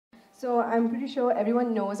So I'm pretty sure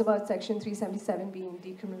everyone knows about Section 377 being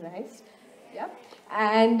decriminalized. Yeah.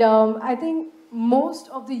 And I think most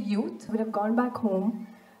of the youth would have gone back home.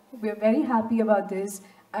 We're very happy about this.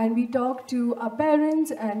 And we talk to our parents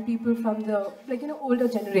and people from the, older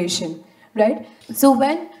generation, right? So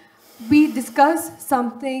when we discuss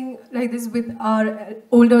something like this with our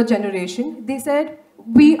older generation, they said,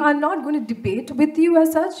 we are not going to debate with you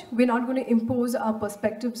as such. We're not going to impose our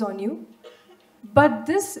perspectives on you. But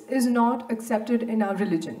this is not accepted in our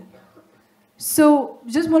religion. So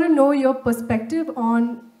just want to know your perspective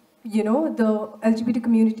on, the LGBT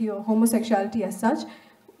community or homosexuality as such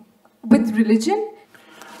with religion.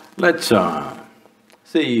 Let's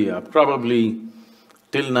see, probably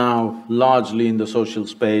till now, largely in the social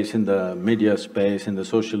space, in the media space, in the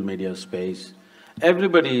social media space,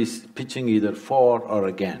 everybody is pitching either for or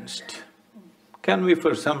against. Can we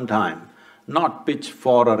for some time not pitch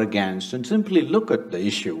for or against and simply look at the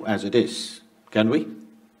issue as it is? Can we?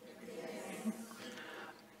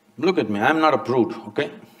 Look at me, I'm not a prude,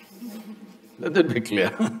 okay? Let that be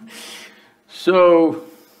clear. So,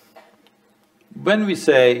 when we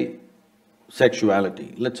say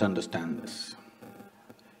sexuality, let's understand this.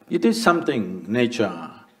 It is something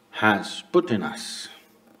nature has put in us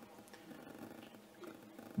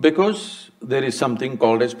because there is something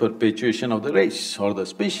called as perpetuation of the race or the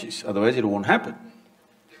species, otherwise it won't happen.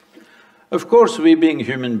 Of course, we being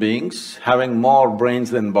human beings, having more brains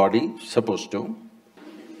than body, supposed to,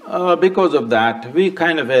 because of that, we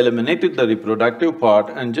kind of eliminated the reproductive part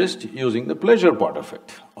and just using the pleasure part of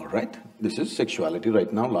it, all right? This is sexuality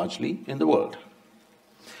right now largely in the world.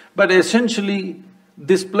 But essentially,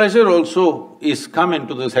 this pleasure also is come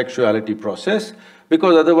into the sexuality process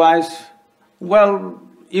because otherwise, well,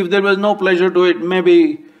 if there was no pleasure to it,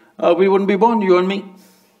 maybe we wouldn't be born, you and me.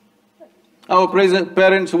 Our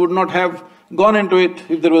parents would not have gone into it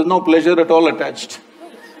if there was no pleasure at all attached.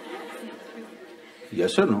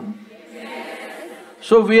 Yes or no?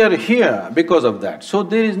 So we are here because of that. So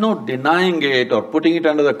there is no denying it or putting it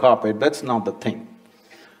under the carpet, that's not the thing.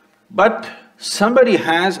 But somebody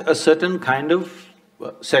has a certain kind of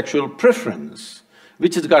sexual preference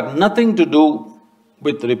which has got nothing to do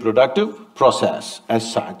with the reproductive process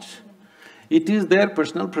as such. It is their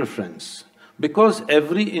personal preference. Because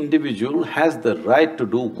every individual has the right to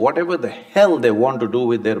do whatever the hell they want to do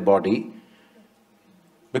with their body,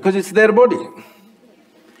 because it's their body.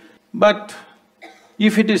 But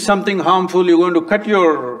if it is something harmful, you're going to cut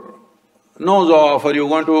your nose off or you're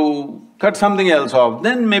going to cut something else off,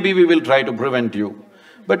 then maybe we will try to prevent you.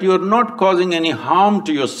 But you're not causing any harm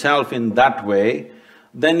to yourself in that way,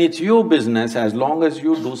 then it's your business as long as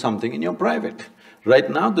you do something in your private. Right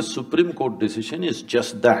now, the Supreme Court decision is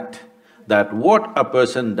just that what a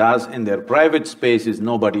person does in their private space is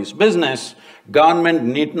nobody's business. Government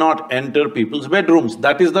need not enter people's bedrooms,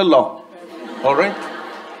 that is the law, all right?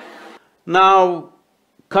 Now,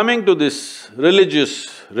 coming to this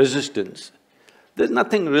religious resistance, there's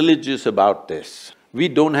nothing religious about this. We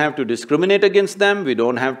don't have to discriminate against them, we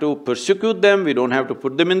don't have to persecute them, we don't have to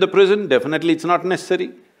put them in the prison, definitely it's not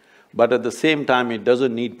necessary. But at the same time, it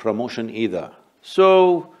doesn't need promotion either.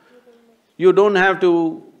 So, you don't have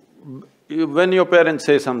to… when your parents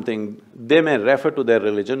say something, they may refer to their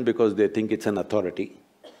religion because they think it's an authority.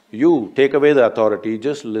 You take away the authority,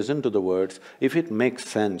 just listen to the words. If it makes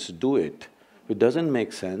sense, do it. If it doesn't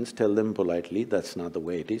make sense, tell them politely, that's not the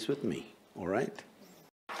way it is with me, all right?